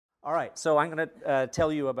All right, so I'm going to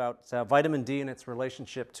tell you about vitamin D and its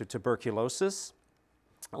relationship to tuberculosis.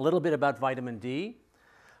 A little bit about vitamin D.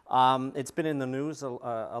 It's been in the news a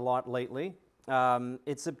lot lately.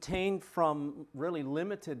 It's obtained from really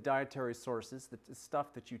limited dietary sources, the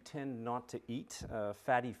stuff that you tend not to eat,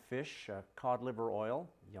 fatty fish, cod liver oil,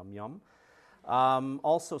 yum yum.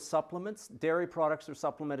 Also supplements. Dairy products are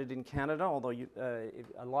supplemented in Canada, although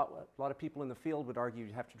a lot of people in the field would argue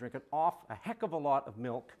you have to drink a heck of a lot of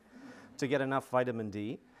milk to get enough vitamin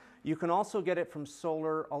D. You can also get it from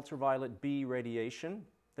solar ultraviolet B radiation.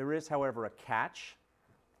 There is, however, a catch.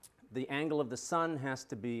 The angle of the sun has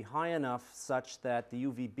to be high enough such that the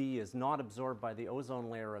UVB is not absorbed by the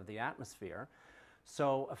ozone layer of the atmosphere.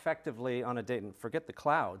 So effectively on a day, and forget the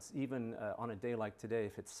clouds, even on a day like today,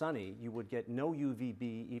 if it's sunny, you would get no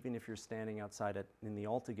UVB even if you're standing outside in the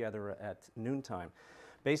altogether at noontime.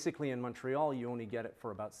 Basically in Montreal, you only get it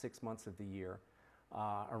for about 6 months of the year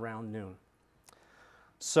around noon.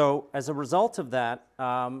 So as a result of that,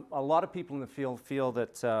 a lot of people in the field feel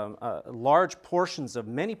that large portions of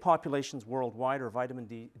many populations worldwide are vitamin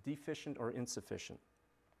D deficient or insufficient.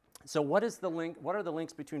 So what is the link? What are the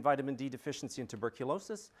links between vitamin D deficiency and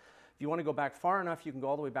tuberculosis? If you want to go back far enough, you can go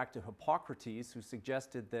all the way back to Hippocrates, who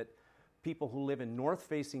suggested that people who live in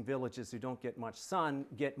north-facing villages who don't get much sun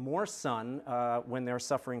get more sun when they're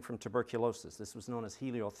suffering from tuberculosis. This was known as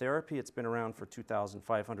heliotherapy. It's been around for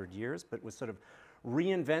 2,500 years, but was sort of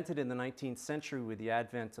reinvented in the 19th century with the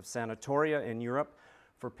advent of sanatoria in Europe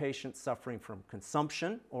for patients suffering from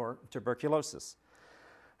consumption or tuberculosis.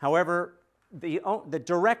 However, the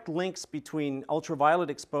direct links between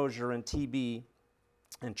ultraviolet exposure and TB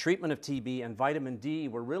and treatment of TB and vitamin D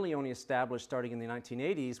were really only established starting in the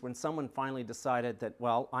 1980s when someone finally decided that,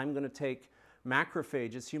 well, I'm going to take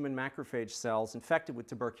macrophages, human macrophage cells infected with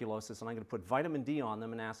tuberculosis, and I'm going to put vitamin D on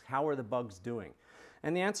them and ask, how are the bugs doing?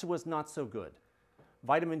 And the answer was not so good.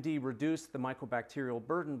 Vitamin D reduced the mycobacterial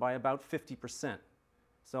burden by about 50%.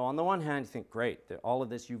 So on the one hand, you think, great, all of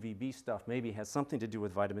this UVB stuff maybe has something to do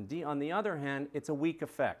with vitamin D. On the other hand, it's a weak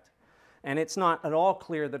effect. And it's not at all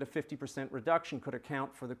clear that a 50% reduction could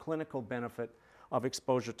account for the clinical benefit of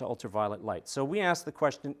exposure to ultraviolet light. So we asked the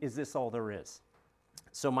question, is this all there is?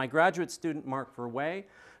 So my graduate student, Mark Verwey,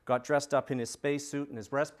 got dressed up in his spacesuit and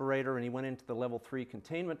his respirator, and he went into the level 3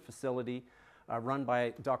 containment facility run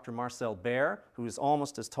by Dr. Marcel Baer, who is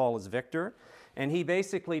almost as tall as Victor. And he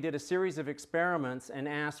basically did a series of experiments and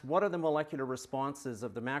asked, what are the molecular responses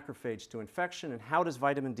of the macrophage to infection, and how does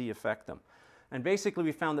vitamin D affect them? And basically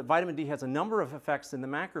we found that vitamin D has a number of effects in the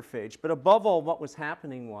macrophage, but above all what was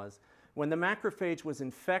happening was when the macrophage was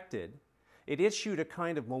infected, it issued a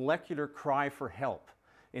kind of molecular cry for help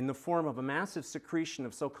in the form of a massive secretion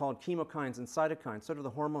of so-called chemokines and cytokines, sort of the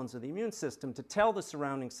hormones of the immune system, to tell the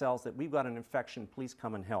surrounding cells that we've got an infection, please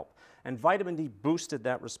come and help. And vitamin D boosted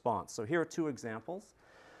that response. So here are two examples.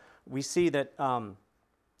 We see that,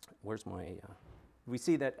 we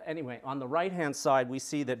see that, anyway, on the right-hand side, we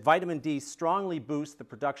see that vitamin D strongly boosts the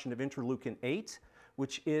production of interleukin-8,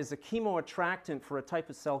 which is a chemoattractant for a type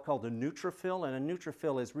of cell called a neutrophil, and a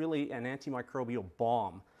neutrophil is really an antimicrobial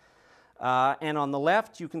bomb. And on the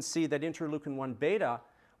left, you can see that interleukin-1 beta,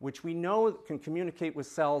 which we know can communicate with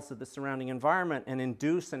cells of the surrounding environment and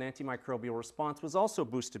induce an antimicrobial response, was also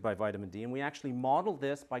boosted by vitamin D. And we actually modeled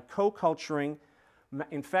this by co-culturing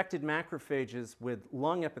infected macrophages with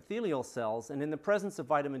lung epithelial cells, and in the presence of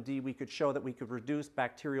vitamin D, we could show that we could reduce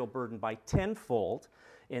bacterial burden by 10-fold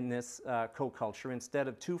in this co-culture instead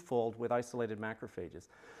of 2-fold with isolated macrophages.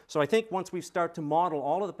 So I think once we start to model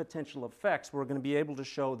all of the potential effects, we're going to be able to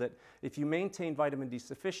show that if you maintain vitamin D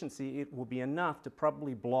sufficiency, it will be enough to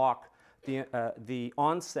probably block the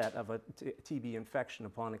onset of a TB infection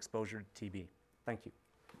upon exposure to TB. Thank you.